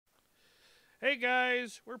Hey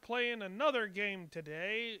guys, we're playing another game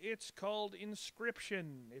today. It's called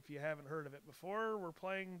Inscryption. If you haven't heard of it before, we're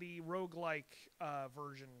playing the roguelike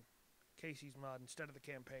version, Casey's mod, instead of the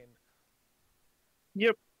campaign.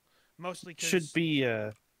 Yep. Mostly Should because, be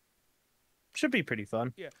uh should be pretty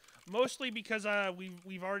fun. yeah, mostly because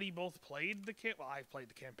we've already both played the Well, I've played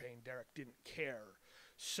the campaign. Derek didn't care,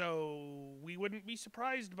 so we wouldn't be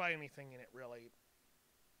surprised by anything in it really.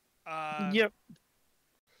 Uh, Yep.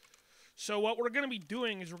 So what we're going to be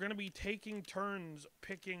doing is we're going to be taking turns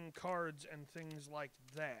picking cards and things like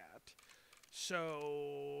that.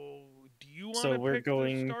 So, do you want So to we're pick the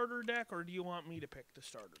going starter deck or do you want me to pick the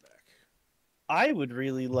starter deck? I would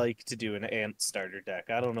really like to do an ant starter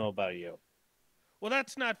deck. I don't know about you. Well,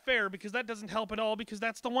 that's not fair because that doesn't help at all because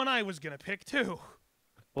that's the one I was going to pick too.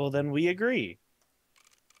 Well, then we agree.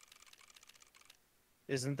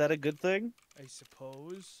 Isn't that a good thing? I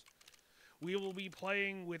suppose. We will be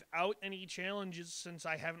playing without any challenges since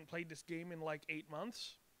I haven't played this game in like 8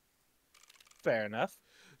 months. Fair enough.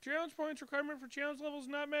 Challenge points requirement for challenge levels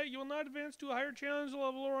not met. You will not advance to a higher challenge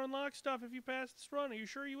level or unlock stuff if you pass this run. Are you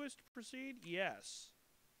sure you wish to proceed? Yes.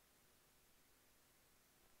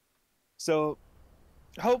 So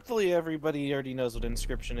hopefully everybody already knows what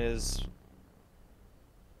Inscryption is.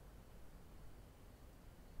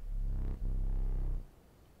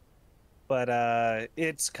 But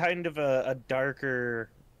it's kind of a darker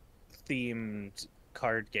themed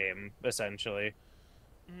card game, essentially.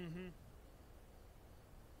 Mm-hmm.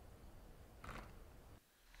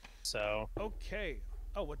 So Okay.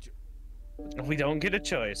 Oh, what you... we don't get a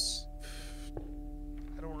choice.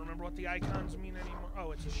 I don't remember what the icons mean anymore.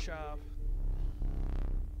 Oh, it's a shop.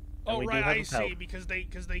 And Oh, we do right, have I a see. pelt. Because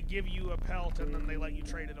they give you a pelt and then they let you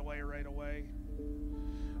trade it away right away.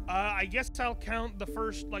 I guess I'll count the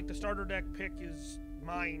first, like, the starter deck pick is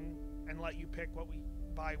mine and let you pick what we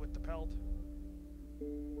buy with the pelt.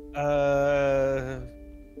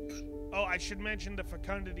 Oh, I should mention the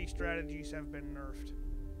fecundity strategies have been nerfed.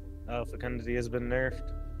 Oh, fecundity has been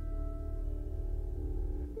nerfed.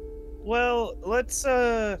 Well, let's,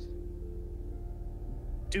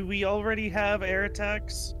 do we already have air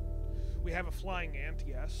attacks? We have a flying ant,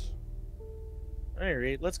 yes.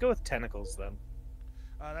 Alright, let's go with tentacles then.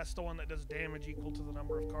 That's the one that does damage equal to the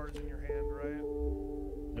number of cards in your hand, right?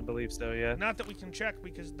 I believe so, yeah. Not that we can check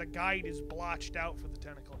because the guide is blotched out for the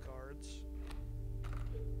tentacle cards.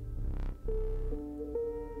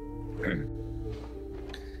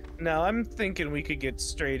 Now, I'm thinking we could get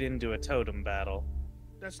straight into a totem battle.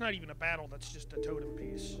 That's not even a battle, that's just a totem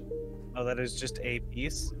piece. Oh, that is just a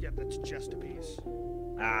piece? Yeah, that's just a piece.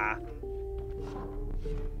 Ah.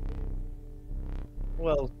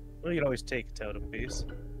 Well, we can always take a totem piece.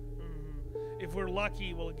 If we're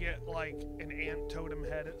lucky, we'll get, like, an ant totem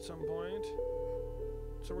head at some point.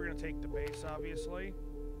 So we're gonna take the base, obviously.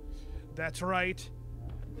 That's right.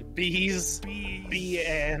 Bees. Bees. Bee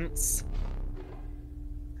ants.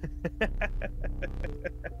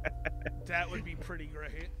 That would be pretty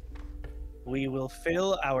great. We will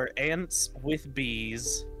fill our ants with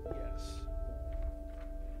bees. Yes.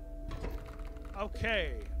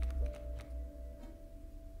 Okay.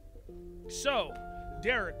 So,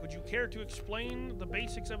 Derek, would you care to explain the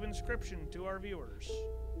basics of Inscryption to our viewers?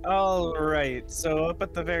 All right. So up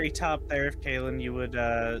at the very top there, if Kaelen, you would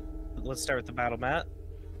let's start with the battle mat.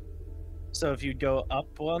 So if you go up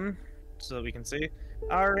one, so that we can see.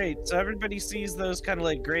 All right. So everybody sees those kind of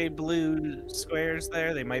like gray-blue squares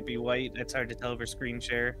there. They might be white. It's hard to tell over screen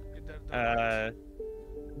share.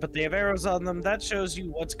 But they have arrows on them. That shows you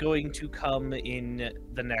what's going to come in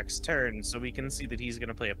the next turn. So we can see that he's going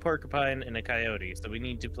to play a porcupine and a coyote. So we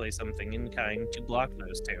need to play something in kind to block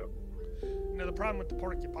those two. Now, the problem with the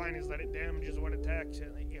porcupine is that it damages what attacks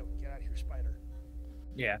it. Ew, get out of here, spider.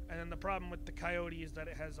 Yeah. And then the problem with the coyote is that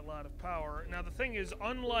it has a lot of power. Now, the thing is,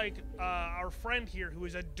 unlike our friend here, who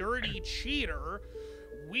is a dirty cheater,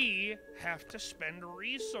 we have to spend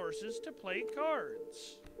resources to play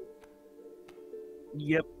cards.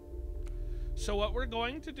 Yep. So what we're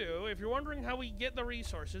going to do, if you're wondering how we get the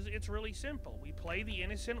resources, it's really simple. We play the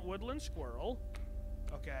innocent woodland squirrel,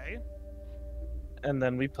 okay? And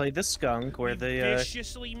then we play the skunk, where We the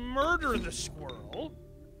viciously murder the squirrel.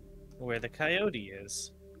 where the coyote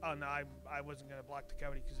is. Oh, no, I wasn't going to block the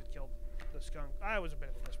coyote because it killed the skunk. I was a bit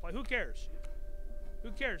of a misplay. Who cares?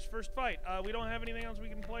 Who cares? First fight. We don't have anything else we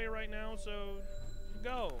can play right now, so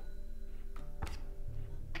go.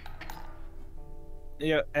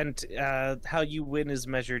 Yeah, and how you win is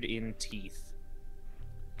measured in teeth.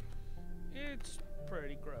 It's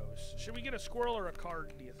pretty gross. Should we get a squirrel or a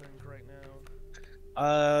card, do you think, right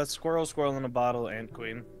now? Squirrel, squirrel in a bottle, ant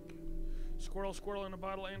queen. Squirrel, squirrel in a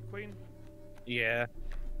bottle, ant queen? Yeah.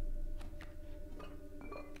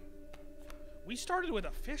 We started with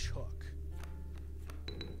a fish hook.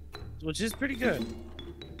 Which is pretty good.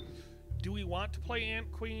 Do we want to play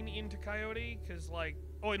Ant Queen into Coyote? Because, like...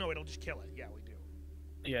 Oh, no, it'll just kill it. Yeah, we do.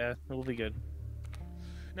 Yeah, it'll be good.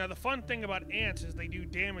 Now, the fun thing about ants is they do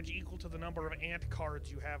damage equal to the number of ant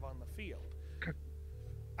cards you have on the field.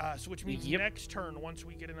 So which means next turn, once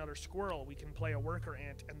we get another squirrel, we can play a worker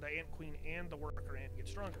ant, and the Ant Queen and the worker ant get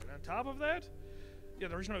stronger. And on top of that, yeah,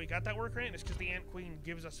 the reason why we got that worker ant is because the Ant Queen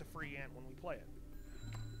gives us a free ant when we play it.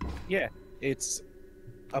 Yeah, it's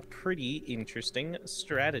a pretty interesting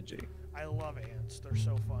strategy. I love ants. They're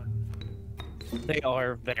so fun. They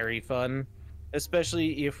are very fun,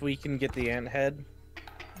 especially if we can get the ant head.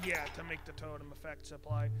 Yeah, to make the totem effects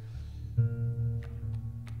apply.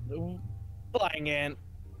 Flying ant.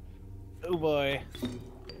 Oh boy.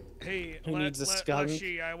 Hey, Who needs a skunk?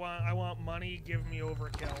 I want money. Give me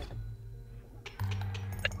overkill.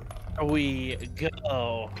 We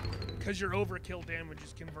go. Because your overkill damage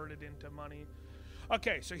is converted into money.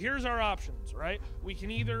 Okay, so here's our options, right? We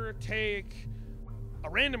can either take a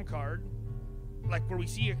random card, like where we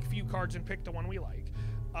see a few cards and pick the one we like.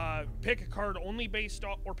 Pick a card only based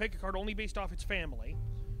off, or pick a card only based off its family.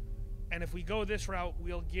 And if we go this route,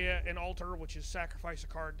 we'll get an altar, which is sacrifice a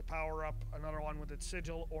card to power up another one with its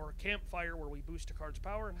sigil, or campfire, where we boost a card's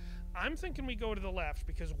power. I'm thinking we go to the left,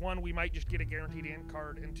 because one, we might just get a guaranteed ant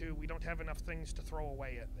card, and two, we don't have enough things to throw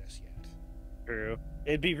away at this yet. True.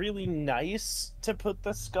 It'd be really nice to put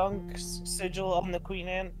the skunk sigil on the queen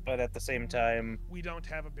ant, but at the same time... We don't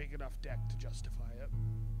have a big enough deck to justify it.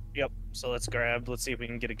 Yep, so let's see if we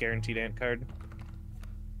can get a guaranteed ant card.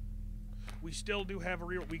 We still do have a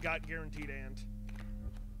real... We got guaranteed ant.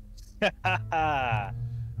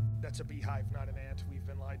 That's a beehive, not an ant. We've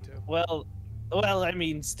been lied to. Well, I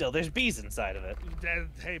mean, still, there's bees inside of it.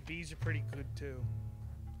 Hey, bees are pretty good, too.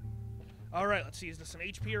 Alright, let's see. Is this an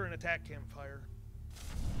HP or an attack campfire?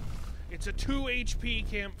 It's a 2 HP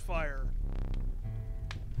campfire.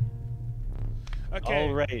 Okay.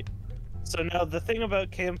 Alright. So now, the thing about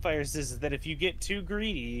campfires is that if you get too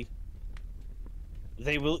greedy...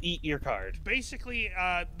 they will eat your card. Basically,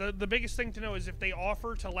 the biggest thing to know is if they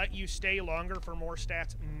offer to let you stay longer for more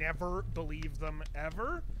stats, never believe them,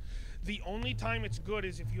 ever. The only time it's good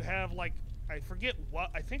is if you have, like, I forget what,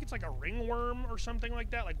 I think it's like a ringworm or something like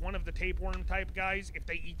that, like one of the tapeworm type guys. If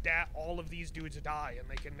they eat that, all of these dudes die and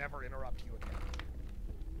they can never interrupt you again.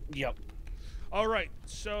 Yep. Alright,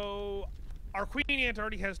 so our queen ant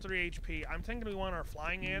already has 3 HP. I'm thinking we want our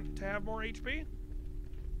flying ant to have more HP.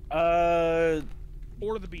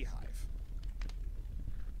 Or the beehive.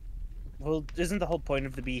 Well, isn't the whole point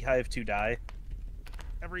of the beehive to die?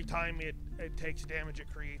 Every time it takes damage,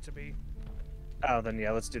 it creates a bee. Oh, then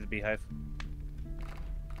yeah, let's do the beehive.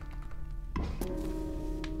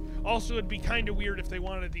 Also, it'd be kind of weird if they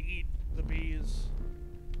wanted to eat the bees.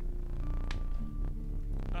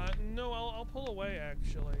 No, I'll pull away,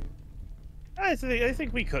 actually. I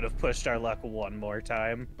think we could have pushed our luck one more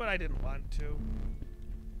time. But I didn't want to.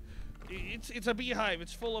 It's a beehive.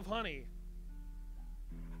 It's full of honey.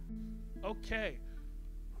 Okay.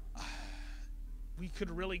 We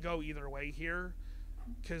could really go either way here.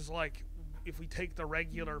 Because, like, if we take the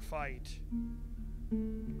regular fight,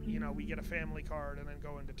 you know, we get a family card and then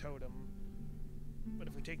go into totem. But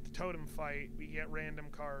if we take the totem fight, we get random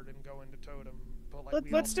card and go into totem. But like,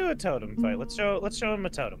 let's do a totem fight. Let's show him a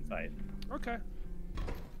totem fight. Okay.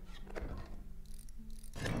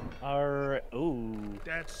 Ooh.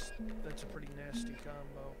 That's a pretty nasty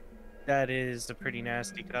combo. That is a pretty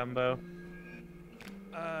nasty combo.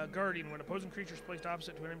 Guardian. When opposing creature is placed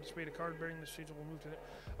opposite to an empty space, a card bearing this sigil will move to the...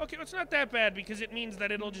 Okay, well, it's not that bad because it means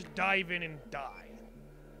that it'll just dive in and die.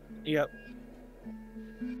 Yep.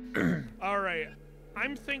 Alright.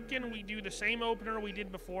 I'm thinking we do the same opener we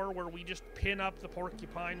did before where we just pin up the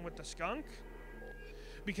porcupine with the skunk.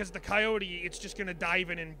 Because the coyote, it's just going to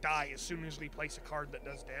dive in and die as soon as we place a card that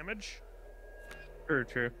does damage.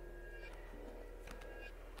 True.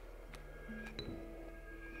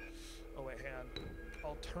 Oh, wait, hang on.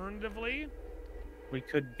 Alternatively, we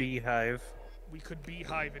could beehive. We could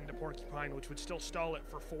beehive into porcupine, which would still stall it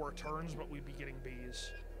for 4 turns, but we'd be getting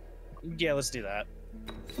bees. Yeah, let's do that.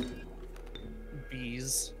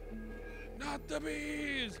 Bees. Not the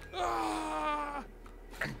bees! Ah!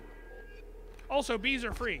 Also, bees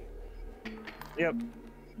are free. Yep.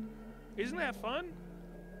 Isn't that fun?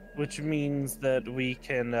 Which means that we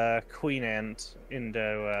can queen ant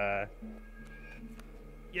into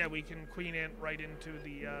Yeah, we can queen ant right into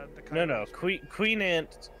the No, queen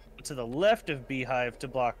ant to the left of beehive to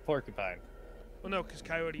block porcupine. Well, no, because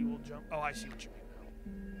coyote will jump. Oh, I see what you mean now.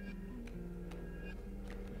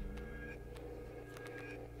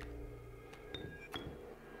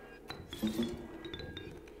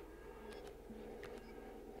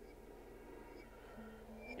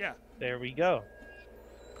 Yeah. There we go.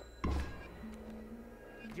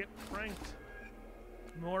 Get pranked.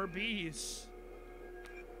 More bees.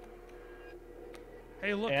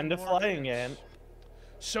 Hey, look. And a more flying ants. ant.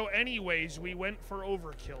 So anyways, we went for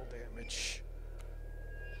overkill damage.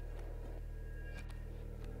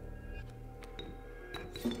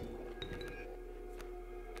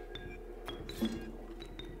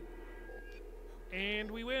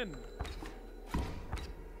 And we win.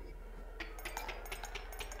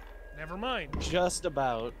 Never mind. Just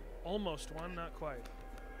about. Almost won, not quite.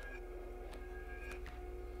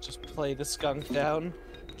 Just play the skunk down.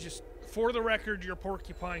 Just, for the record, your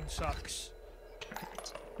porcupine sucks.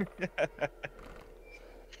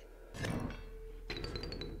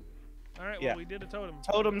 Alright, well, Yeah. we did a totem.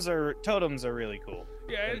 Totems are really cool.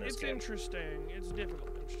 Yeah, in this it's game. interesting. It's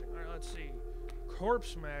difficult interesting. Alright, let's see.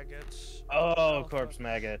 Corpse maggots. Oh, Alpha. corpse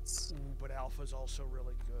maggots. Ooh, but alpha's also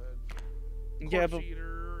really good. Yeah, Corpse but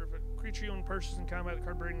eater. If a creature you own purchases in combat, the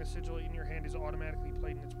card bearing the sigil in your hand is automatically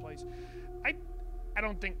played in its place. I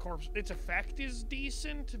don't think corpse. Its effect is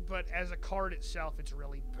decent, but as a card itself, it's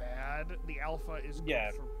really bad. The alpha is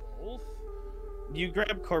good for both. you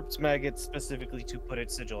grab corpse maggots specifically to put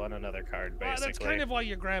its sigil on another card, basically. That's kind of why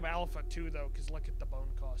you grab alpha too, though, because look at the bone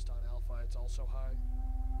cost on alpha; it's also high.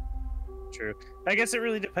 True. I guess it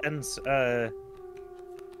really depends.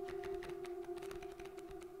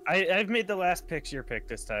 I've made the last pick your pick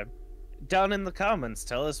this time. Down in the comments,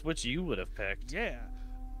 tell us which you would have picked. Yeah.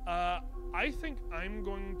 I think I'm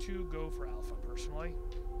going to go for alpha, personally.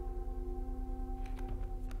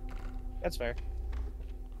 That's fair.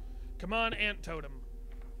 Come on, Ant Totem.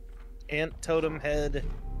 Ant Totem Head.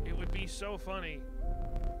 It would be so funny.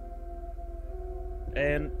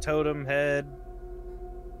 Ant Totem Head.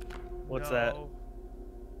 What's that? No.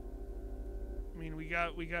 I mean, we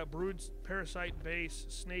got Brood, Parasite Base,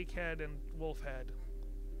 Snake Head, and Wolf Head.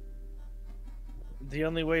 The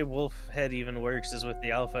only way Wolf Head even works is with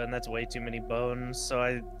the alpha, and that's way too many bones, so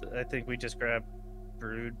I think we just grab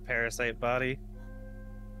Brood Parasite Body.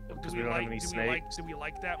 Because we don't have any snakes. Do we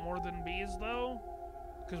like that more than bees, though?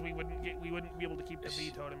 Because we wouldn't be able to keep the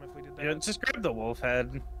bee totem if we did that. Yeah, just grab the Wolf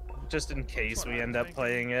Head, just in case we end up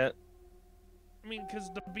playing it. I mean,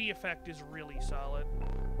 because the bee effect is really solid.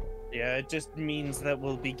 Yeah, it just means that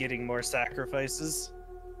we'll be getting more sacrifices.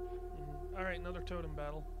 Mm-hmm. Alright, another totem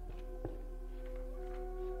battle.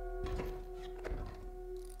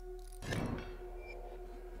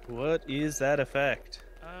 What is that effect?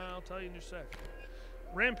 I'll tell you in just a sec.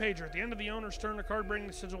 Rampager. At the end of the owner's turn, a card bearing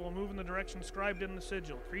the sigil will move in the direction described in the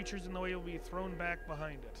sigil. Creatures in the way will be thrown back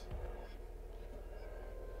behind it.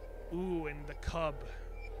 Ooh, and the cub.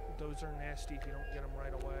 Those are nasty if you don't get them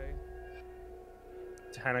right away.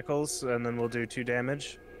 Tentacles, and then we'll do 2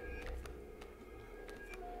 damage.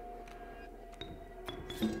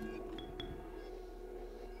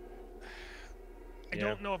 I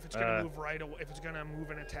don't know if it's gonna move right away, if it's gonna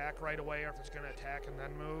move and attack right away, or if it's gonna attack and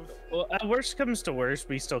then move. Well, at worst comes to worst,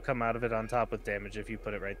 we still come out of it on top with damage if you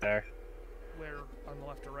put it right there. Where, on the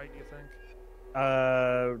left or right, do you think?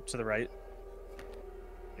 To the right.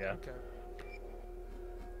 Yeah. Okay.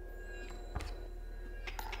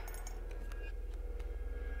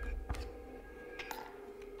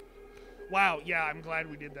 Wow, yeah, I'm glad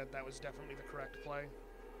we did that. That was definitely the correct play.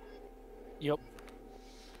 Yep.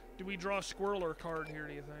 Do we draw a squirreler card here,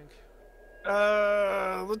 do you think?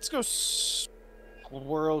 Let's go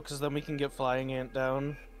squirrel, because then we can get flying ant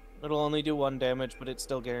down. It'll only do 1 damage, but it's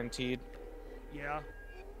still guaranteed. Yeah.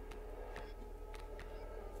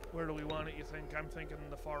 Where do we want it, you think? I'm thinking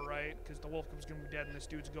the far right, because the wolf cub's gonna be dead and this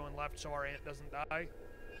dude's going left, so our ant doesn't die.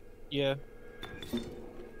 Yeah.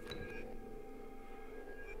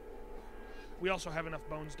 We also have enough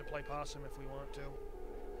bones to play possum if we want to.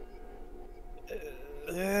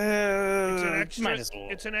 Might as well.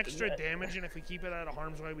 It's an extra damage, and if we keep it out of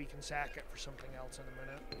harm's way, we can sack it for something else in a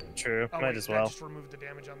minute. True, Oh, might wait, as that well. just removed the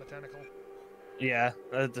damage on the tentacle. Yeah,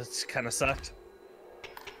 that's kind of sucked.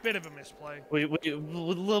 Bit of a misplay. We a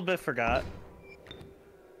little bit forgot.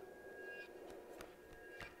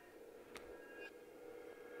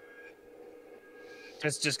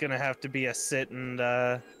 It's just gonna have to be a sit and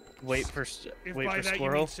wait for If wait by for that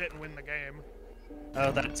squirrel. you mean sit and win the game.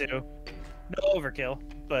 Oh, that too. No overkill,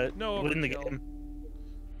 but No win the overkill. game.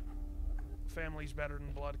 Family's better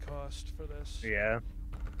than blood cost for this. Yeah.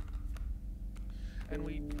 And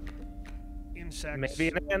we... Insects. Maybe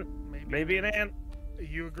an ant. Maybe an ant.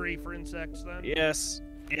 You agree for insects, then? Yes.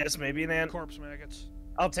 Yes, maybe an ant. Corpse maggots.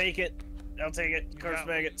 I'll take it. I'll take it. Corpse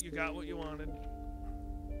maggots. You got what you wanted.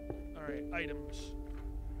 Alright, items.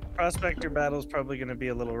 Prospector battle's probably going to be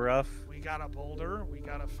a little rough. We got a boulder, we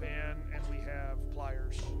got a fan, and we have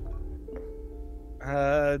pliers.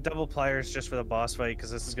 Double pliers just for the boss fight,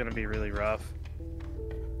 because this is going to be really rough.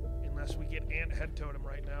 Unless we get ant head totem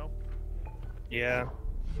right now. Yeah.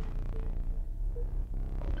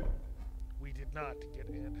 We did not get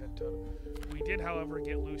ant head totem. We did, however,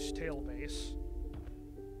 get loose tail base.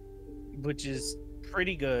 Which is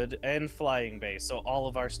pretty good, and flying base, so all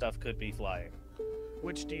of our stuff could be flying.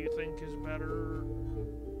 Which do you think is better?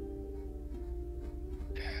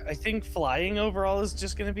 I think flying overall is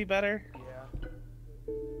just going to be better.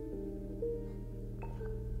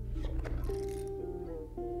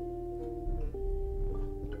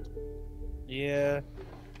 Yeah.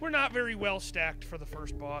 We're not very well stacked for the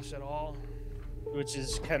first boss at all. Which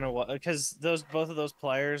is kind of what, because both of those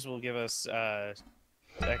pliers will give us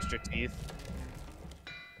extra teeth.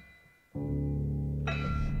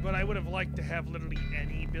 But I would have liked to have literally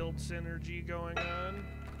any build synergy going on.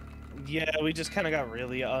 Yeah, we just kind of got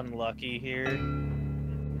really unlucky here.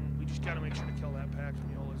 We just gotta make sure to kill that pack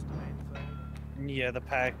mule is the main thing. Yeah, the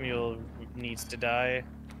pack mule needs to die.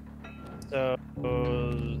 So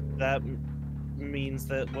that means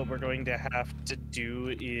that what we're going to have to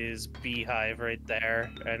do is beehive right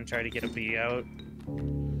there and try to get a bee out.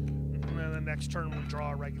 And then the next turn we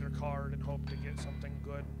draw a regular card and hope to get something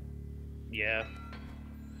good. Yeah.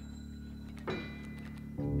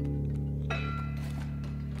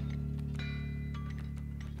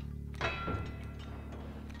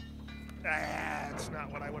 That's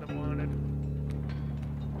not what I would have wanted.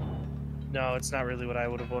 No, it's not really what I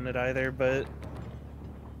would have wanted either, but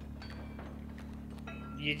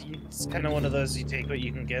it's kind of one of those you take what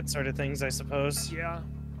you can get sort of things, I suppose. Yeah.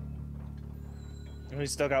 And we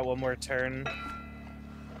still got one more turn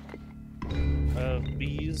of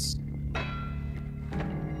bees.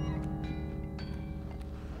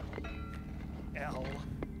 L.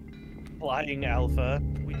 Flying alpha.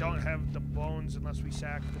 We don't have the bones unless we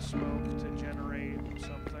sack the smoke to generate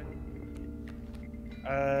something.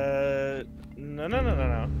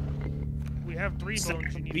 No. We have 3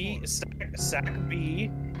 bones. You need 4. Sack B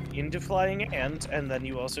into flying ant, and then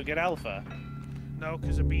you also get alpha. No,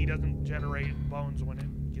 because a bee doesn't generate bones when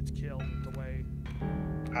it gets killed the way.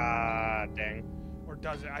 Ah, dang. Or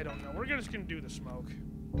does it? I don't know. We're just gonna do the smoke.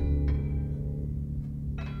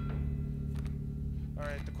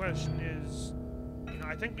 Alright, the question is,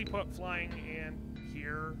 I think we put flying ant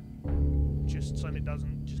here just so it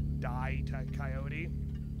doesn't just die to coyote.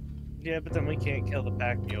 Yeah, but then we can't kill the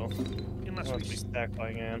pack mule. Unless we stack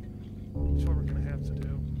flying ant. That's what we're gonna have to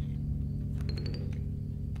do.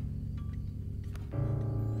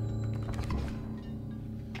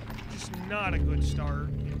 Just not a good start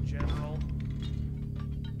in general.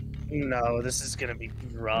 No, this is gonna be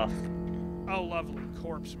rough. Oh, lovely.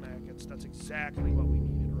 Corpse maggots. That's exactly what we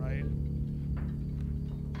needed, right?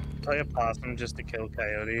 Play a possum just to kill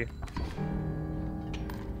coyote.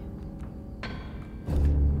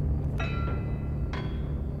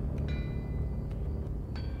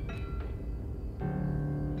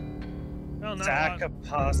 Well, Sack a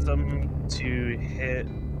possum to hit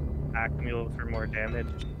pack mule for more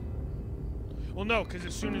damage. Well, no, because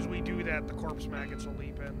as soon as we do that, the corpse maggots will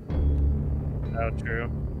leap in. Oh,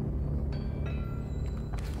 true.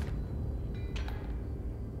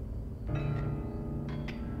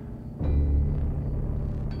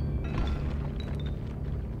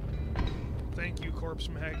 Thank you, corpse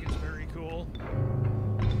maggots. Very cool.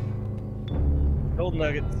 Gold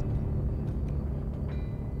nuggets.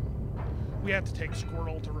 We have to take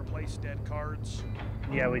squirrel to replace dead cards.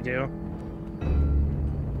 Yeah, we do.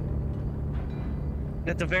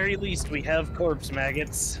 At the very least, we have corpse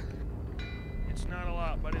maggots. It's not a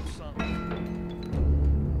lot, but it's something.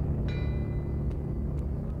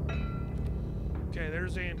 Okay,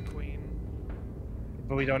 there's Ant Queen.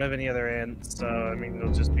 But we don't have any other ants, so I mean,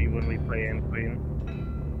 it'll just be when we play Ant Queen.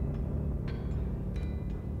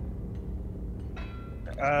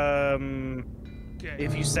 Okay.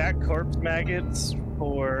 If you sack corpse maggots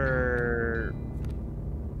for...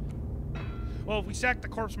 Well, if we sack the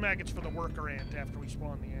corpse maggots for the worker ant after we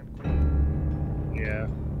spawn the Ant Queen. Yeah.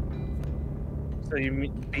 So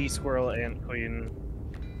you bee squirrel Ant Queen.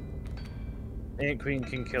 Ant Queen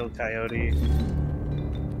can kill coyote.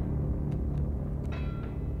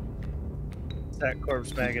 Sack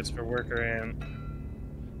corpse maggots for worker ant.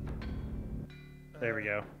 There we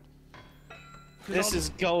go. This is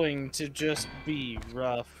going to just be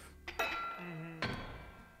rough.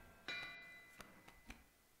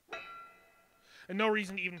 And no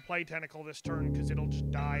reason to even play Tentacle this turn, because it'll just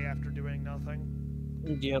die after doing nothing.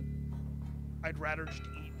 Yep. I'd rather just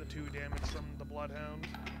eat the 2 damage from the Bloodhound.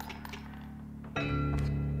 And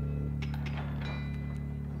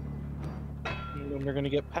then we're gonna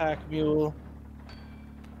get Pack Mule.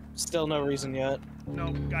 Still no reason yet.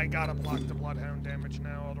 No, I gotta block the Bloodhound damage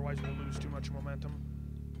now, otherwise we'll lose too much momentum.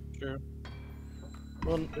 True.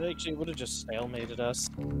 Well, actually, it would have just stalemated us.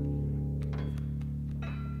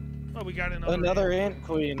 Oh, we got another Ant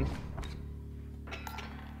Queen.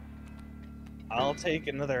 I'll take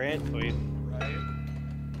another Ant Queen. Right.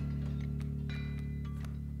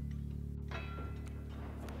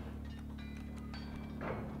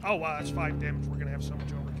 Oh wow, that's 5 damage. We're gonna have so much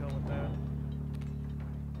overkill with that.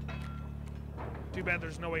 Too bad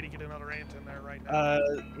there's no way to get another ant in there right now.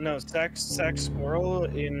 No, sack squirrel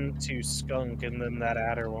into skunk, and then that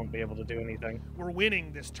adder won't be able to do anything. We're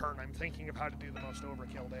winning this turn. I'm thinking of how to do the most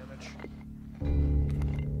overkill damage.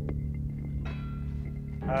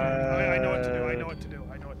 I know what to do. I know what to do.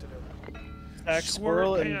 I know what to do. Sack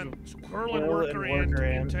squirrel and worker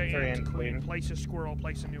ant into ant queen. Place a squirrel.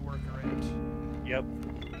 Place a new worker ant. Yep.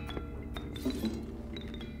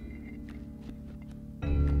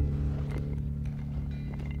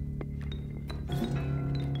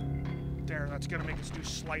 There, that's gonna make us do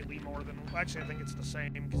slightly more than. Actually, I think it's the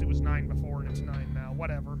same because it was 9 before and it's 9 now.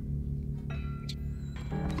 Whatever.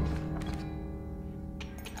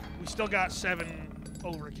 We still got 7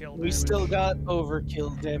 overkill damage. We still got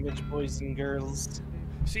overkill damage, boys and girls.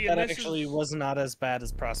 See, that actually was not as bad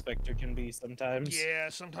as Prospector can be sometimes. Yeah,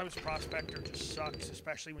 sometimes Prospector just sucks,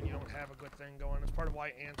 especially when you don't have a good thing going. That's part of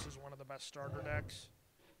why Ants is one of the best starter decks.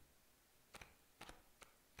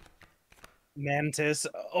 Mantis,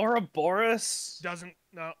 Ouroboros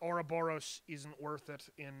Ouroboros isn't worth it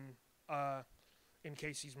in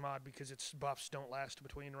Casey's mod because its buffs don't last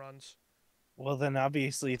between runs. Well, then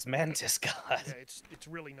obviously it's Mantis God. Yeah, it's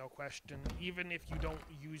really no question. Even if you don't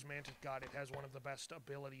use Mantis God, it has one of the best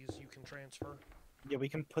abilities you can transfer. Yeah, we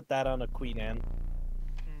can put that on a Queen Anne.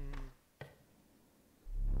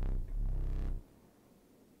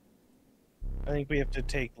 I think we have to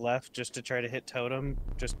take left just to try to hit Totem.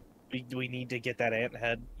 We need to get that ant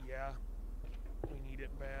head. Yeah, we need it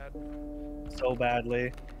bad. So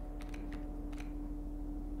badly.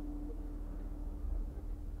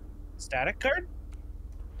 Static card?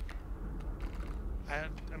 I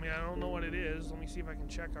mean, I don't know what it is. Let me see if I can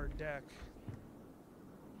check our deck.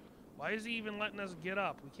 Why is he even letting us get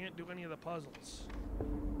up? We can't do any of the puzzles.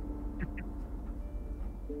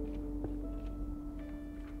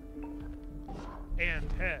 And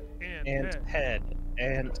head. And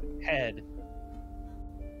head.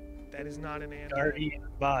 That is not an ant. Guardian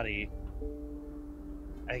body.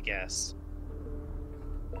 I guess.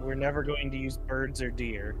 We're never going to use birds or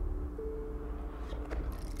deer.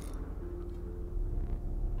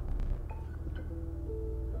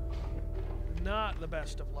 Not the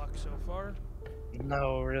best of luck so far.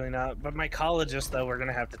 No, really not. But mycologist, though, we're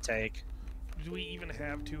gonna have to take. Do we even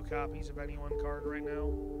have 2 copies of any one card right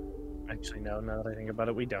now? Actually, no. Now that I think about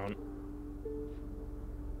it, we don't.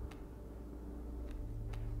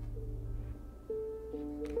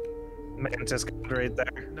 Mantis right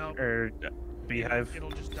there. No. Or Beehive.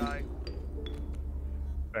 It'll just die.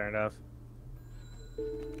 Fair enough.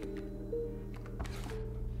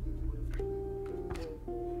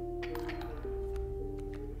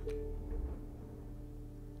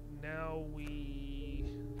 Now we...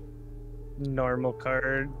 Normal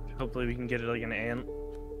card. Hopefully we can get it like an ant.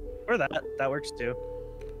 Or that. That works too.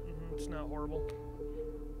 It's not horrible.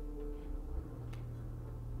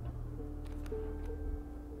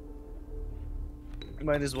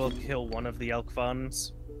 Might as well kill one of the elk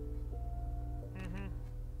fawns.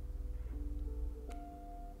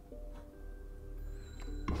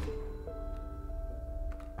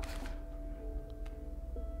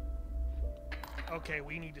 Okay,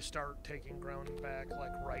 we need to start taking ground back,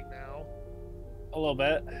 like, right now. A little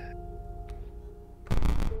bit.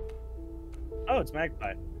 Oh, it's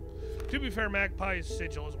Magpie. To be fair, Magpie's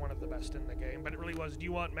sigil is one of the best in the game, but it really was, do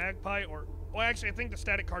you want Magpie or... Well, actually, I think the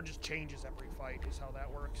static card just changes every fight, is how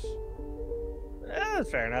that works.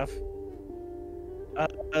 That's fair enough.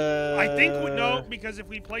 I think we... No, because if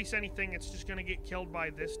we place anything, it's just gonna get killed by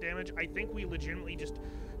this damage. I think we legitimately just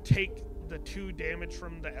take the 2 damage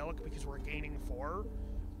from the elk because we're gaining 4.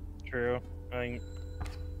 True. I mean,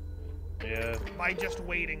 yeah. By just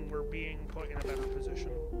waiting, we're being put in a better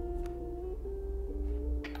position.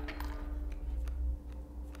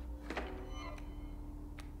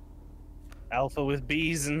 Alpha with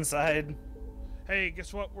bees inside. Hey,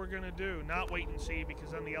 guess what we're gonna do? Not wait and see,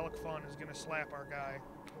 because then the elk fawn is gonna slap our guy.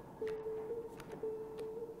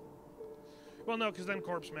 Well, no, because then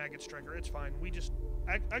corpse maggots trigger. It's fine. We just...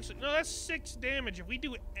 Actually, no, that's 6 damage. If we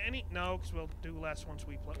do any... No, because we'll do less once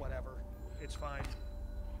we play... Whatever. It's fine.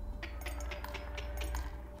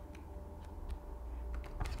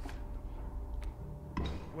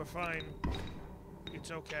 We're fine. It's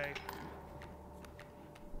okay.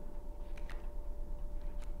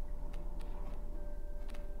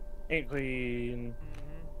 Ant Queen.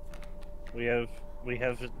 Mm-hmm. We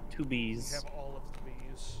have 2 bees. We have all of the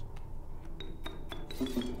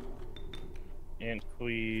bees. Ant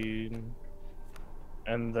Queen.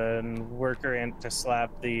 And then worker ant to slap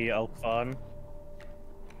the elk fawn.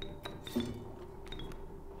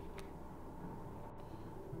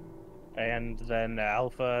 And then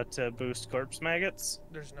alpha to boost corpse maggots.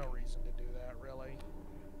 There's no reason to do that, really.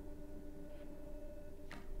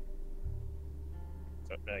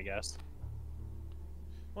 I guess.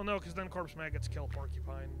 Well, no, because then corpse maggots kill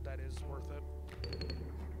porcupine. That is worth it.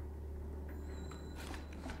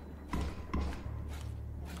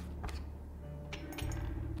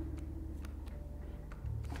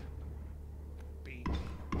 B.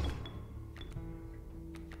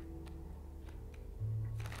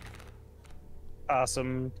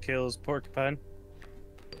 Possum kills porcupine.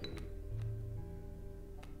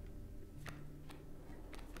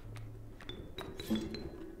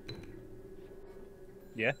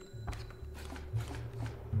 Yeah.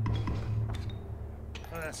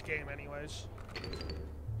 Oh, that's game anyways.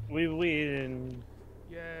 We win.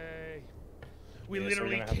 Yay. We Yeah, so we're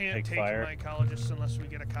literally gonna have to can't take take fire. mycologists unless we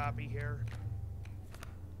get a copy here.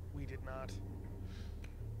 We did not.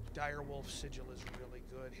 Direwolf sigil is really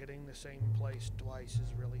good. Hitting the same place twice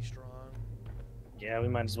is really strong. Yeah, we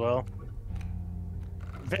might as well.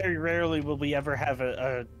 Very rarely will we ever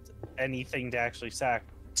have anything to actually sack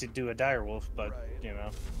to do a direwolf, but Right. you know,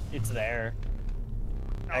 it's there.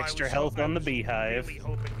 No, Extra health on the I was beehive. really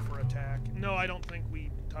hoping for attack. No, I don't think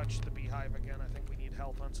we touch the beehive again. I think we need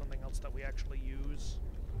health on something else that we actually use.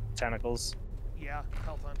 Tentacles. Yeah,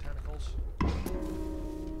 health on tentacles.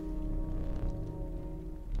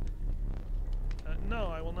 No,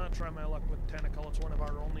 I will not try my luck with tentacle. It's one of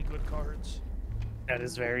our only good cards. That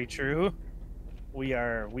is very true. We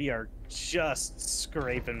are just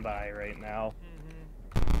scraping by right now.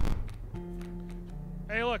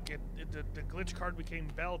 Hey, look, the glitch card became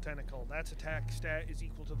Bell Tentacle. That's attack stat is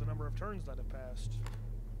equal to the number of turns that have passed.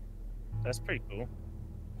 That's pretty cool.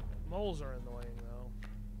 Moles are annoying, though.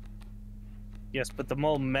 Yes, but the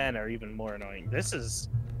mole men are even more annoying. This is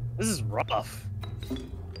rough. A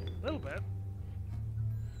little bit.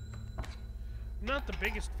 Not the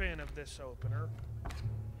biggest fan of this opener.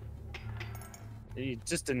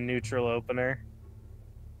 Just a neutral opener.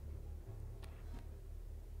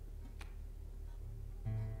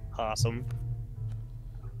 Awesome.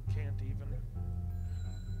 Can't even.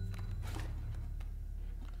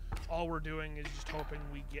 All we're doing is just hoping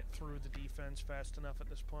we get through the defense fast enough at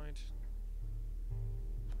this point.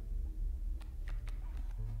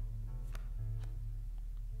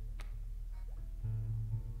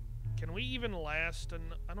 Can we even last? And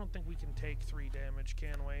I don't think we can take 3 damage,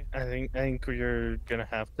 can we? I think you're gonna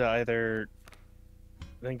have to either.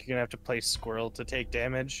 I think you're gonna have to play squirrel to take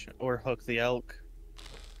damage, or hook the elk.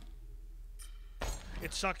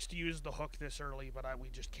 It sucks to use the hook this early, but we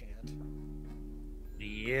just can't.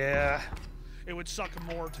 Yeah. It would suck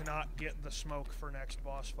more to not get the smoke for next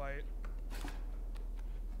boss fight.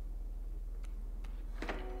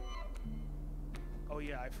 Oh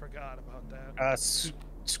yeah, I forgot about that.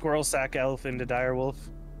 Squirrel sack elf into direwolf.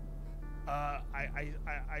 I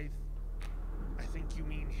think you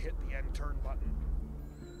mean hit the end turn button.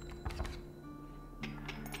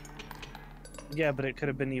 Yeah, but it could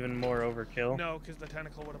have been even more overkill. No, because the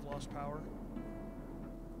tentacle would have lost power.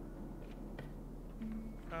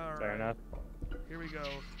 All Fair right. enough. Here we go.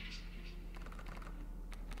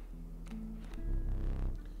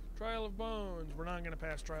 Trial of Bones. We're not going to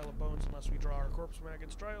pass Trial of Bones unless we draw our corpse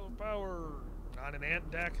maggots. Trial of Power. Not an ant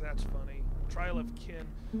deck. That's funny. Trial of Kin.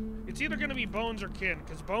 It's either going to be Bones or Kin,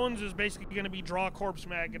 because Bones is basically going to be draw corpse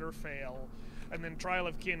maggot or fail. And then Trial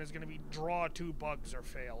of Kin is going to be draw 2 bugs or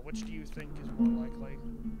fail. Which do you think is more likely?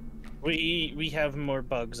 We have more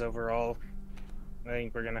bugs overall. I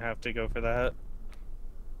think we're gonna have to go for that.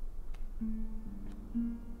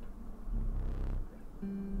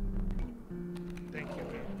 Thank you,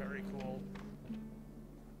 man. Very cool.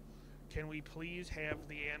 Can we please have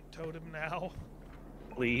the ant totem now?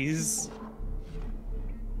 Please.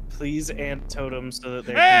 Please ant totem so that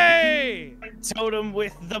they Hey! can totem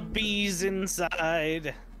with the bees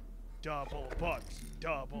inside. Double bugs.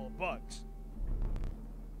 Double bugs.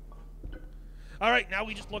 Alright, now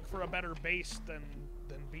we just look for a better base than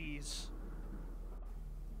bees.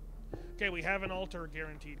 Okay, we have an altar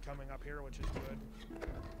guaranteed coming up here, which is good.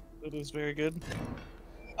 It is very good.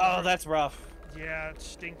 Oh, that's rough. Yeah,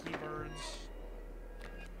 stinky birds.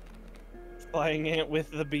 Flying ant with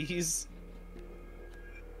the bees.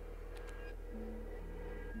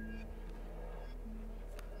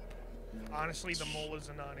 Honestly, the mole is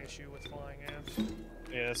a non-issue with flying ants.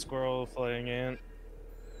 Yeah, squirrel, flying ant.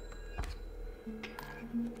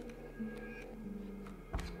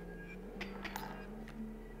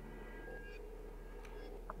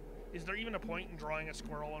 Is there even a point in drawing a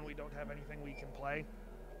squirrel when we don't have anything we can play?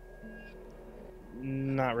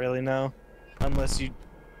 Not really, no. Unless you...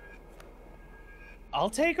 I'll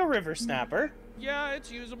take a river snapper. Yeah,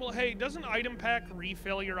 it's usable. Hey, doesn't item pack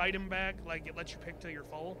refill your item bag? Like, it lets you pick till you're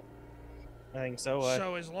full? I think so.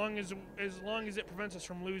 So as long as it prevents us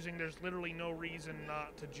from losing, there's literally no reason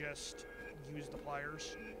not to just use the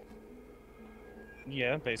pliers.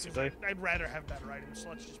 Yeah, basically. I'd rather have better items, so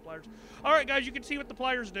let's just pliers. All right, guys, you can see what the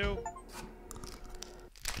pliers do.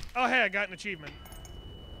 Oh, hey, I got an achievement.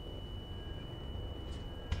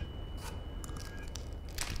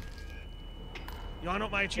 You wanna know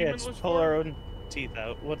what my achievement was pull for? our own teeth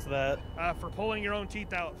out. What's that? For pulling your own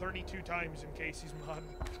teeth out 32 times in Casey's mod.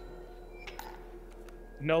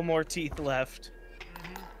 No more teeth left.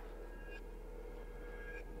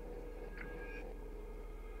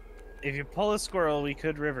 If you pull a squirrel, we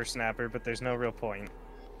could river snapper, but there's no real point.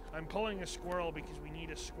 I'm pulling a squirrel because we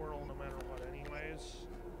need a squirrel no matter what anyways.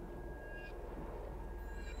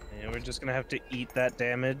 And we're just gonna have to eat that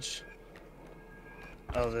damage.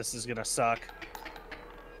 Oh, this is gonna suck.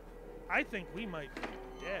 I think we might be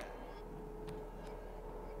dead.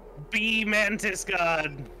 Be Mantis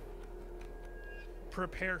God!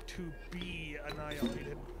 Prepare to be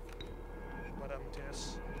annihilated. But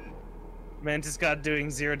tis. Mantis God doing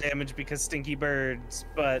 0 damage because stinky birds,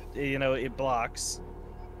 but, you know, it blocks.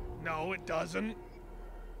 No, it doesn't.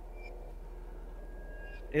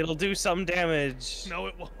 It'll do some damage. No,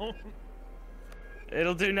 it won't.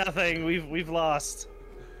 It'll do nothing. We've lost.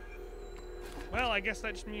 Well, I guess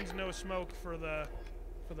that just means no smoke for the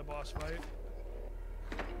boss fight.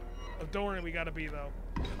 Oh, don't worry, we got a bee though.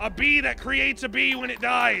 A bee that creates a bee when it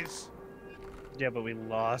dies. Yeah, but we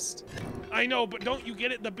lost. I know, but don't you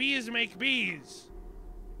get it? The bees make bees.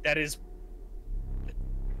 That is...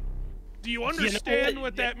 Do you understand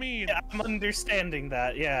what that means? Yeah, I'm understanding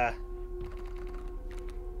that, yeah.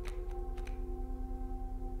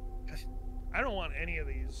 I don't want any of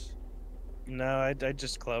these. No, I'd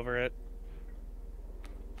just clover it.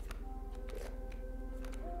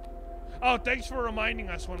 Oh, thanks for reminding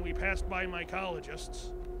us when we passed by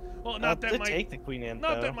mycologists. Well, not that take the queen ant,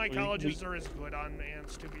 not though. that mycologists are as good on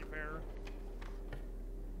ants, to be fair.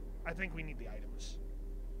 I think we need the items.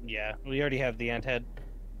 Yeah, we already have the ant head.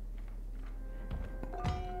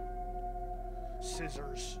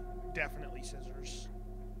 Scissors. Definitely scissors.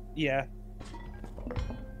 Yeah.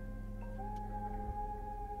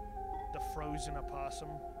 The frozen opossum.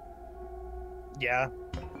 Yeah.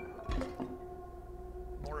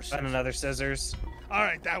 More scissors. And another scissors.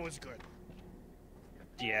 Alright, that was good.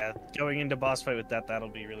 Yeah, going into boss fight with that'll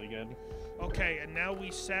be really good. Okay, and now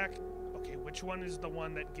we sack... Okay, which one is the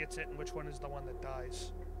one that gets it and which one is the one that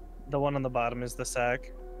dies? The one on the bottom is the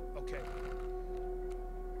sack. Okay.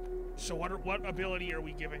 So what ability are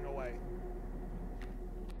we giving away?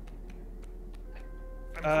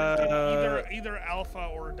 I'm thinking either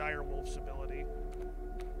Alpha or Dire Wolf's ability.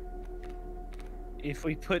 If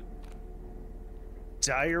we put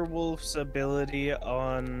Dire Wolf's ability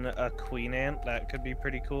on a queen ant, that could be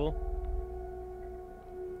pretty cool.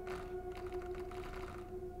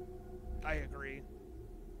 I agree.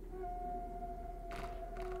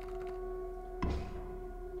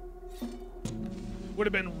 Would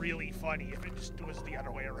have been really funny if it just was the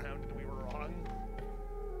other way around and we were wrong.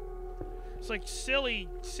 It's like, silly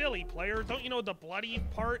player. Don't you know the bloody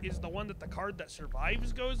part is the one that the card that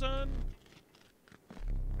survives goes on?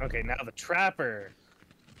 Okay, now the Trapper.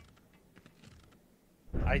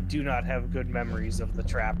 I do not have good memories of the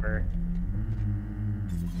Trapper.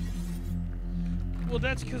 Well,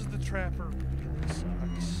 that's because the Trapper really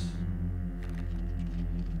sucks.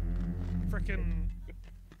 Frickin'...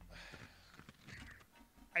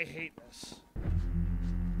 I hate this.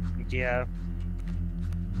 Yeah.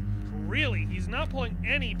 Really? He's not pulling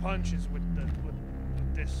any punches with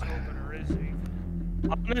this opener, is he?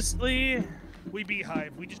 Honestly... We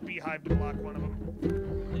beehive. We just beehive to block one of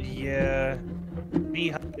them. Yeah.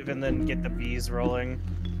 Beehive and then get the bees rolling.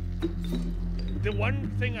 The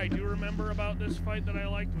one thing I do remember about this fight that I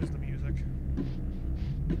liked was the music.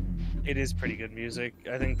 It is pretty good music.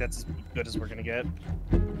 I think that's as good as we're gonna get.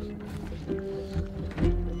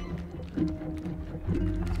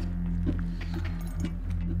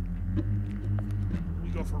 We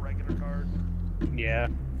go for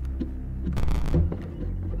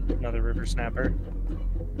river snapper.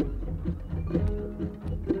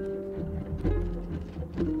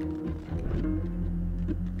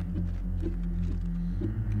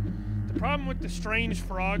 The problem with the strange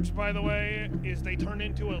frogs, by the way, is they turn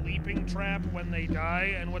into a leaping trap when they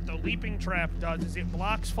die, and what the leaping trap does is it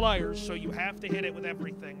blocks flyers, so you have to hit it with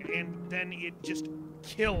everything, and then it just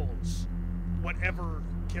kills whatever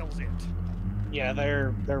kills it. Yeah,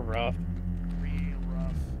 they're rough. Real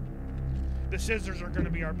rough. The scissors are going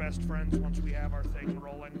to be our best friends once we have our thing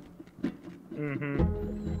rolling. Mm-hmm.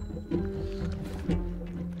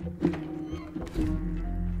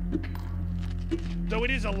 Though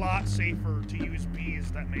it is a lot safer to use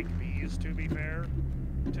bees that make bees, to be fair,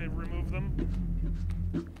 to remove them.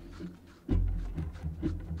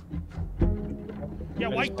 Yeah,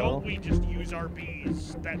 why don't we just use our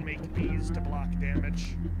bees that make bees to block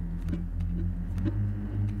damage?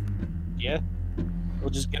 Yeah. We'll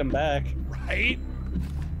just get them back. Right?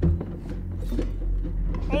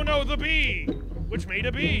 Oh no, the bee! Which made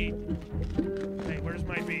a bee? Hey, where's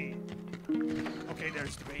my bee? Okay,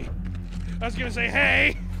 there's the bee. I was gonna say,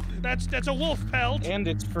 hey! That's a wolf pelt! And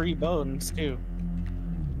it's free bones, too.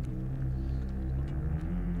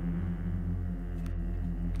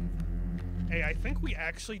 Hey, I think we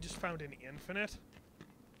actually just found an infinite.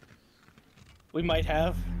 We might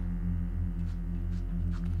have.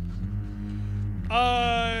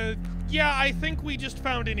 Yeah, I think we just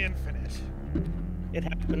found an infinite. It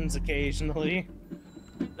happens occasionally.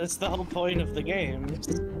 That's the whole point of the game.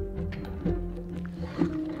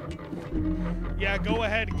 Yeah, go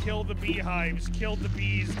ahead, kill the beehives, kill the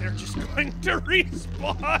bees, they're just going to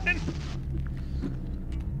respawn!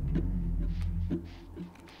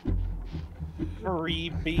 Free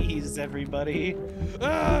bees, everybody.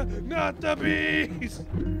 Ah, not the bees!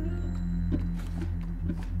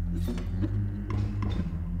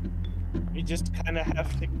 You just kind of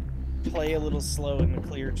have to play a little slow in the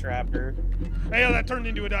clear trapper. Hey, that turned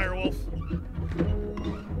into a dire wolf.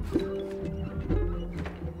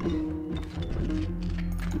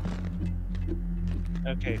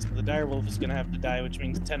 Okay, so the direwolf is gonna have to die, which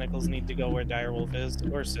means tentacles need to go where direwolf is,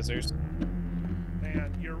 or scissors.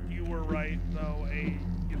 Man, you were right, though. The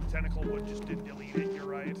tentacle would just did delete it, you're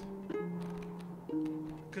right.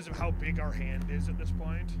 Because of how big our hand is at this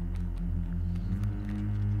point.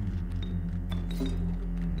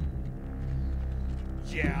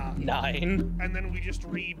 Yeah. 9. And then we just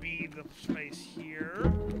re-bee the space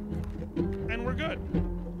here. And we're good.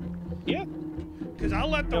 Yeah. Because I'll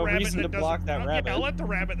let the No rabbit reason that to block doesn't. that rabbit. Yeah, I'll let the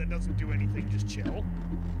rabbit that doesn't do anything just chill.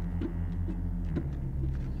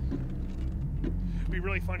 It'd be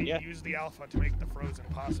really funny to use the alpha to make the frozen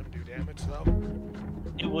possum do damage, though.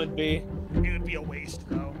 It would be. It would be a waste,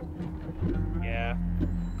 though. Yeah.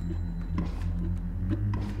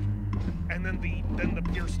 And then the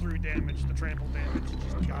pierce through damage, the trample damage,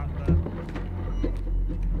 just got the.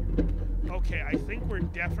 Okay, I think we're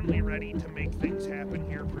definitely ready to make things happen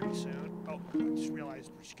here pretty soon. Oh, I just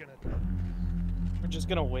realized we're just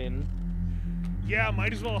gonna win. Yeah,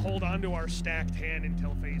 might as well hold on to our stacked hand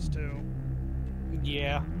until phase 2.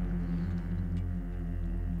 Yeah.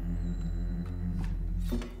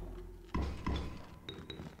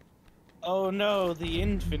 Oh no, the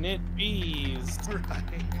infinite bees.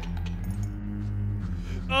 Right.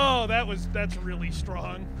 Oh, that's really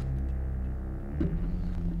strong.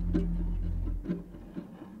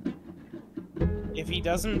 If he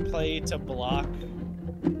doesn't play to block.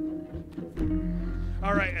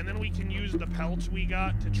 Alright, and then we can use the pelts we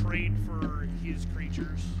got to trade for his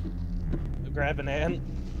creatures. Grab an ant.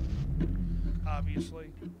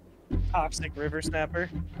 Obviously. Toxic river snapper.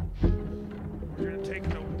 We're gonna take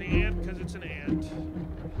the ant because it's an ant.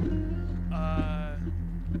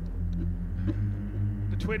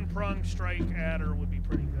 The twin prong strike adder would be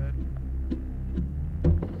pretty good.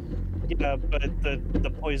 Yeah, but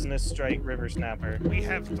the poisonous strike river snapper. We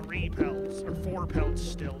have 3 pelts, or 4 pelts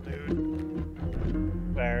still,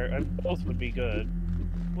 dude. Fair. Both would be good.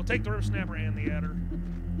 We'll take the river snapper and the adder.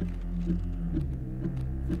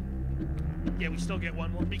 Yeah, we still get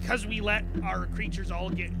one more. Because we let our creatures all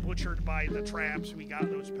get butchered by the traps, we got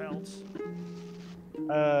those pelts.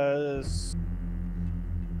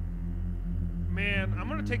 Man, I'm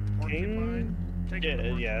gonna take the porcupine.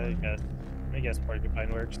 I guess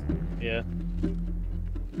porcupine works. Yeah.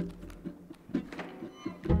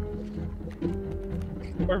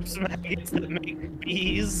 Corpse maggots that make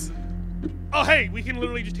bees. Oh, hey, we can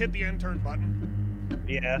literally just hit the end turn button.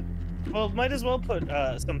 Yeah. Well, might as well put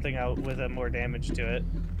something out with more damage to it.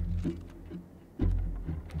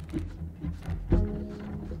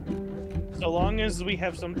 So long as we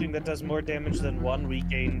have something that does more damage than 1, we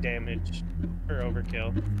gain damage for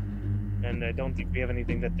overkill. and I don't think we have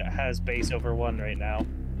anything that has base over 1 right now.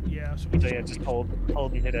 Yeah, so we So yeah, just hold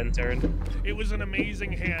and hit end turn. It was an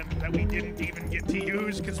amazing hand that we didn't even get to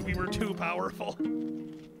use because we were too powerful.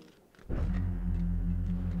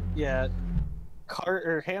 Yeah,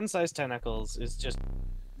 hand-sized tentacles is just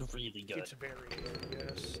really good. It's very good,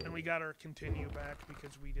 yes. And we got our continue back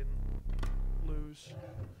because we didn't lose.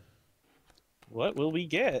 What will we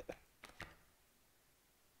get?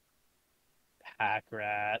 Pack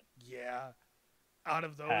rat. Yeah. Out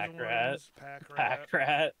of those Pack ones, rat. pack rat. Pack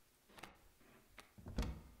rat.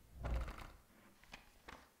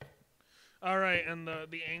 All right, and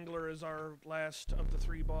the angler is our last of the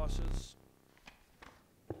 3 bosses.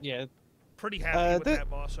 Yeah. Pretty happy with that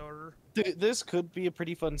boss order. This could be a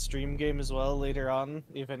pretty fun stream game as well later on.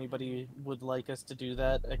 If anybody would like us to do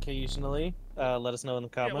that occasionally, let us know in the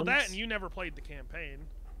comments. Yeah, well, that and you never played the campaign.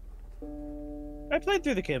 I played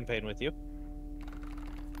through the campaign with you.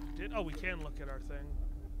 Oh, we can look at our thing.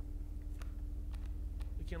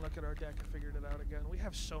 We can look at our deck. I figured it out again. We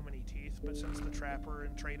have so many teeth, but since the Trapper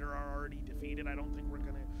and Trader are already defeated, I don't think we're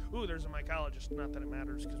gonna... Ooh, there's a Mycologist. Not that it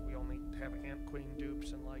matters, because we only have Ant Queen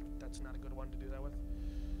dupes, and, like, that's not a good one to do that with.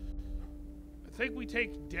 I think we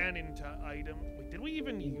take Den into item... Wait, did we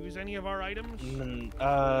even use any of our items?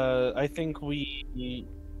 I think we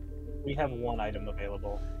have 1 item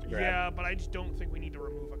available to grab. Yeah, but I just don't think we need to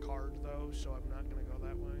remove a card, though, so I'm not gonna go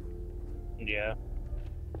that way. Yeah.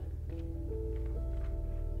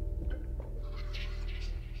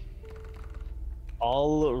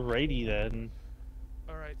 Alrighty then.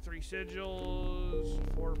 Alright, 3 sigils,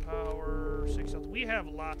 4 power, 6 health. We have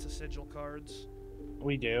lots of sigil cards.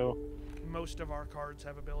 We do. Most of our cards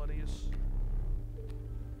have abilities.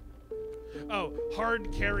 Oh,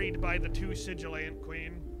 hard carried by the 2 sigil Ant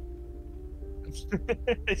Queen.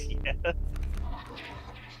 Yeah.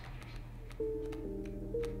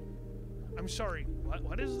 I'm sorry,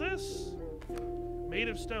 what is this? Made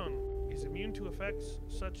of stone. Is immune to effects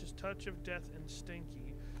such as touch of death and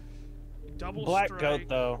stinky. Double Black strike. goat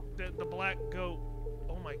though. The black goat.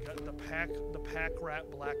 Oh my god, the pack rat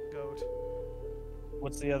black goat.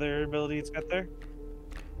 What's the other ability it's got there?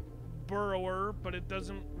 Burrower, but it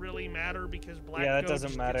doesn't really matter because black yeah, that goat doesn't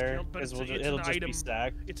just matter. Killed, but It'll an just item, be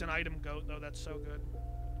stacked. It's an item goat though, that's so good.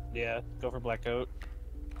 Yeah, go for black goat.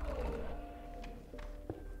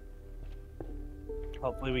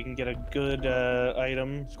 Hopefully we can get a good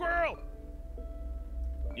item. Squirrel!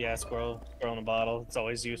 Yeah, squirrel in a bottle. It's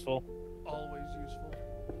always useful. Always useful.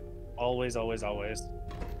 Always, always, always.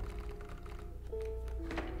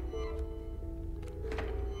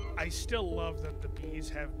 I still love that the bees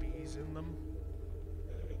have bees in them.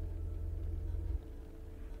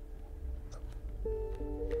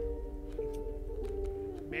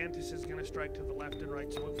 Mantis is gonna strike to the left and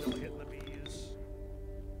right, so it will hit the bees.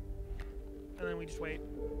 And then we just wait.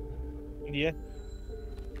 Yeah.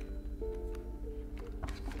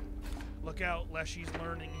 Look out, Leshy's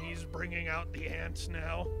learning. He's bringing out the ants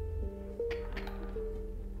now.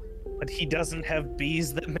 But he doesn't have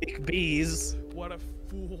bees that make bees. What a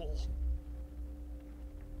fool.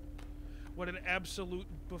 What an absolute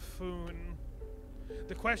buffoon.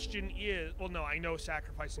 The question is... Well, no, I know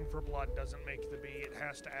sacrificing for blood doesn't make the bee. It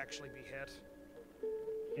has to actually be hit.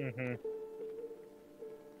 Mm-hmm.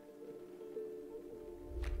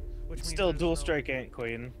 Which means Still dual no... strike Ant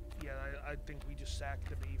Queen. Yeah, I think we just sack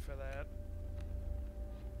the bee for that.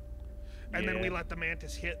 And then we let the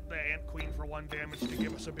Mantis hit the Ant Queen for 1 damage to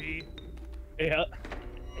give us a bee. Yeah.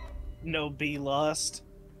 No bee lost.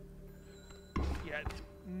 Yeah,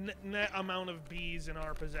 net amount of bees in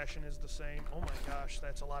our possession is the same. Oh my gosh,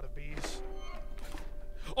 that's a lot of bees.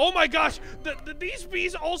 Oh my gosh, these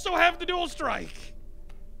bees also have the dual strike!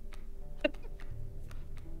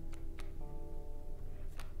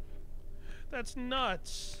 That's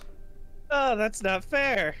nuts. Oh, that's not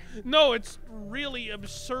fair. No, it's really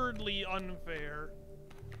absurdly unfair.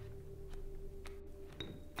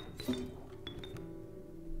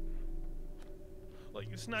 Like,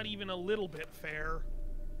 it's not even a little bit fair.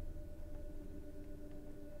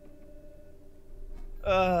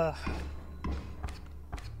 Oh,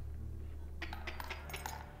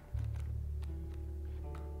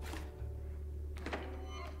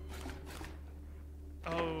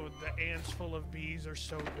 the ants full of bees are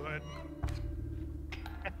so good.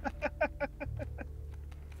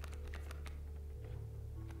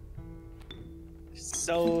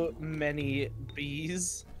 So many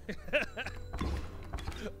bees.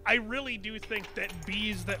 I really do think that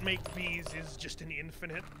bees that make bees is just an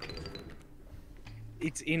infinite.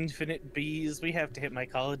 It's infinite bees. We have to hit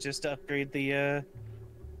Mycologist to upgrade the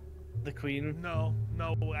the queen? No,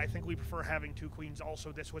 I think we prefer having 2 queens.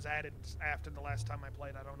 Also, this was added after the last time I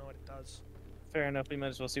played. I don't know what it does. Fair enough, we might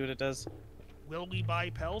as well see what it does. Will we buy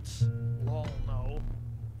pelts? Lol, no.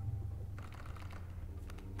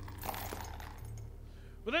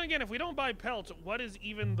 But then again, if we don't buy pelts, what is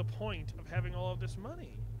even the point of having all of this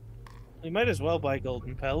money? We might as well buy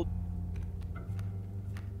golden pelt.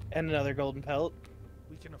 And another golden pelt.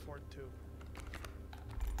 We can afford 2.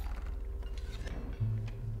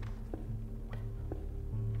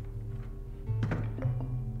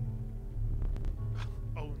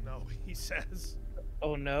 Oh no, he says.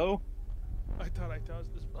 Oh no? I thought I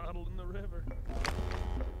tossed this bottle in the river.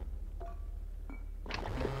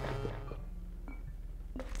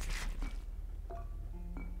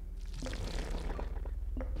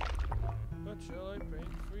 What shall I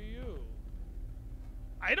paint for you?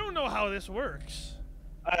 I don't know how this works.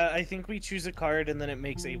 I think we choose a card and then it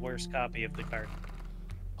makes a worse copy of the card.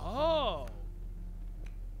 Oh.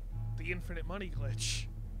 The infinite money glitch.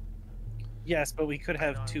 Yes, but we could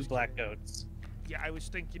have know, 2 black goats. Yeah, I was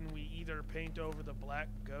thinking we either paint over the black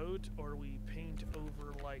goat or we paint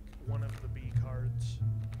over, like, one of the B cards.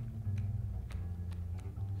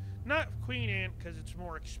 Not queen ant, because it's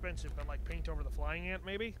more expensive, but, like, paint over the flying ant,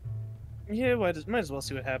 maybe? Yeah, might as well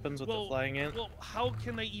see what happens with the flying ant. Well, how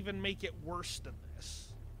can they even make it worse than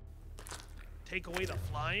this? Take away the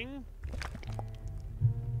flying?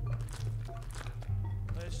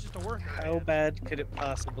 It's just a worker How ant. bad could it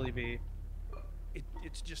possibly be?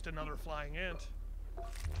 It's just another flying ant.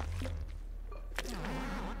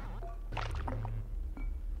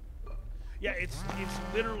 Yeah, it's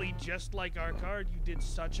literally just like our card. You did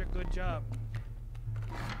such a good job.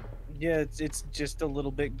 Yeah, it's just a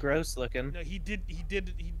little bit gross looking. No, he did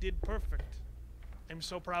perfect. I'm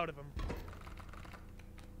so proud of him.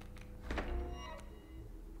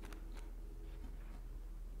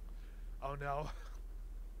 Oh no.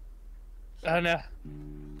 Oh no.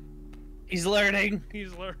 He's learning.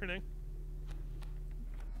 He's learning.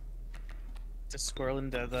 To squirrel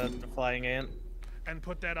into the flying ant. And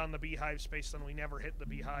put that on the beehive space, then we never hit the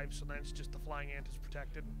beehive, so then it's just the flying ant is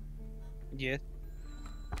protected. Yeah.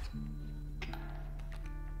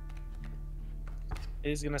 It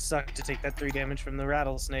is gonna suck to take that 3 damage from the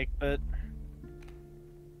rattlesnake, but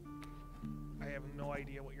I have no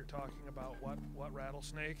idea what you're talking about. What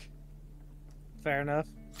rattlesnake? fair enough.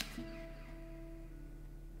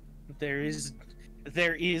 There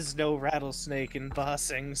is no rattlesnake in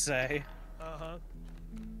bossing, say. Uh-huh.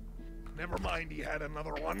 Never mind, he had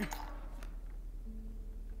another one.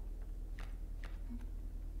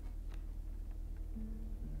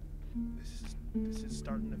 This is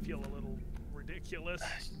starting to feel a little ridiculous.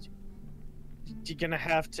 You're gonna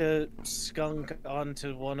have to skunk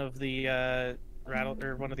onto one of the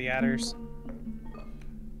one of the adders.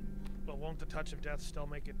 But won't the touch of death still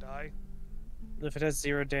make it die? If it has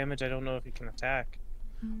 0 damage, I don't know if it can attack.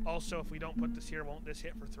 Also, if we don't put this here, won't this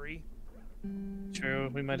hit for 3? True,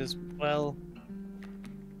 we might as well.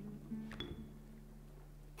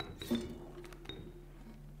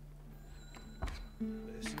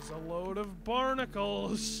 This is a load of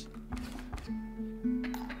barnacles.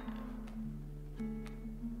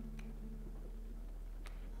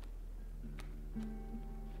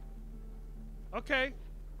 Okay.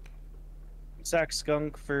 Sack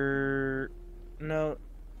skunk for... No.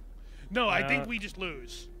 No, I think we just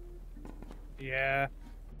lose. Yeah.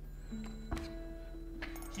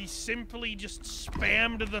 He simply just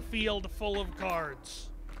spammed the field full of cards.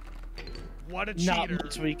 What a cheater. Not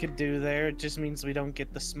much we could do there. It just means we don't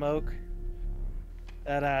get the smoke.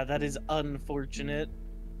 That is unfortunate.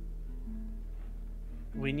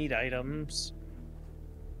 We need items.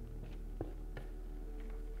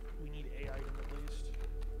 We need a item at least.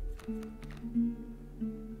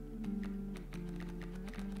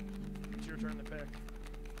 It's your turn to pick.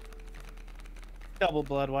 Double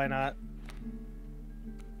blood, why not?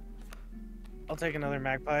 I'll take another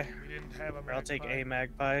magpie. We didn't have a magpie. Or I'll take a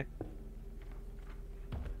magpie.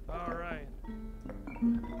 Alright.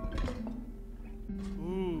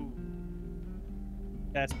 Ooh.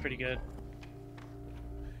 That's pretty good.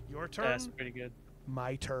 Your turn? That's pretty good.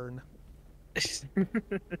 My turn.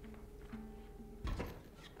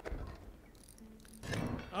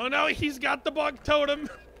 Oh no, he's got the bug totem!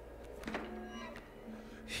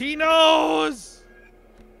 He knows!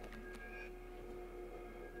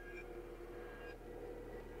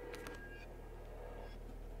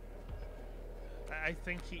 I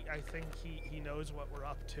think he knows what we're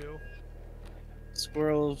up to.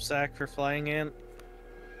 Squirrel sack for flying ant.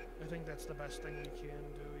 I think that's the best thing we can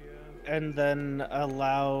do, yeah. and then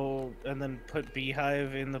put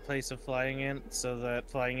beehive in the place of flying ant so that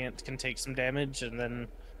flying ant can take some damage and then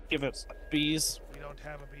give us bees. We don't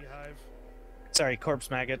have a beehive. Sorry, corpse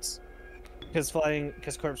maggots.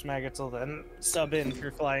 Because corpse maggots will then sub in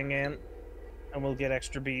for flying ant, and we'll get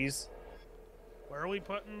extra bees. Where are we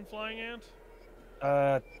putting flying ant?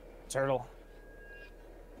 Turtle.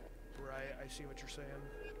 Right, I see what you're saying.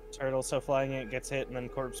 Turtle, so flying ant gets hit, and then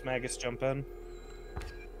corpse maggots jump in.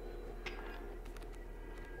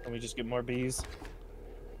 And we just get more bees.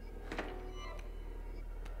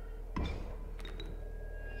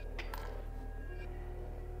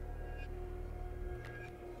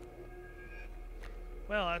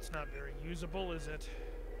 Well, that's not very usable, is it?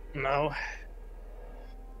 No.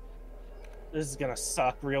 This is gonna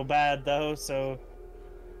suck real bad, though, so...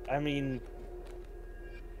 I mean...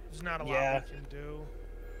 There's not a lot we can do.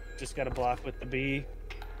 Just gotta block with the bee.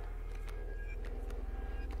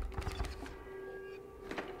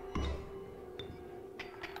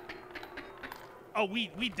 Oh, we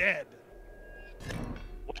dead.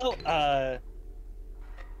 Well,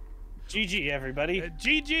 GG, everybody.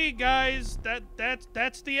 GG, guys.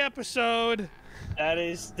 That's the episode. That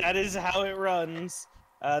is how it runs.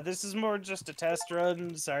 This is more just a test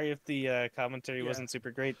run. Sorry if the commentary wasn't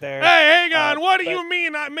super great there. Hey, hang on. What do you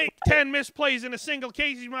mean I make 10 misplays in a single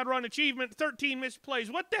Casey's Mod Run achievement, 13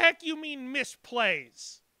 misplays? What the heck you mean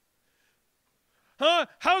misplays? Huh?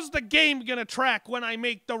 How's the game gonna track when I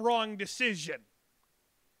make the wrong decision?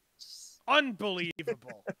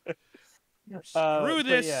 Unbelievable. Screw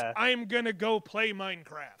this. Yeah. I'm gonna go play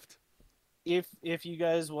Minecraft. If you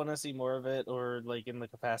guys want to see more of it, or like in the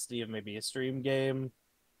capacity of maybe a stream game,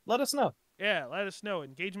 let us know. Yeah, let us know.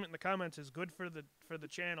 Engagement in the comments is good for the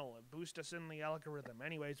channel and boost us in the algorithm.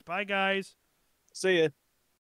 Anyways, bye guys. See ya.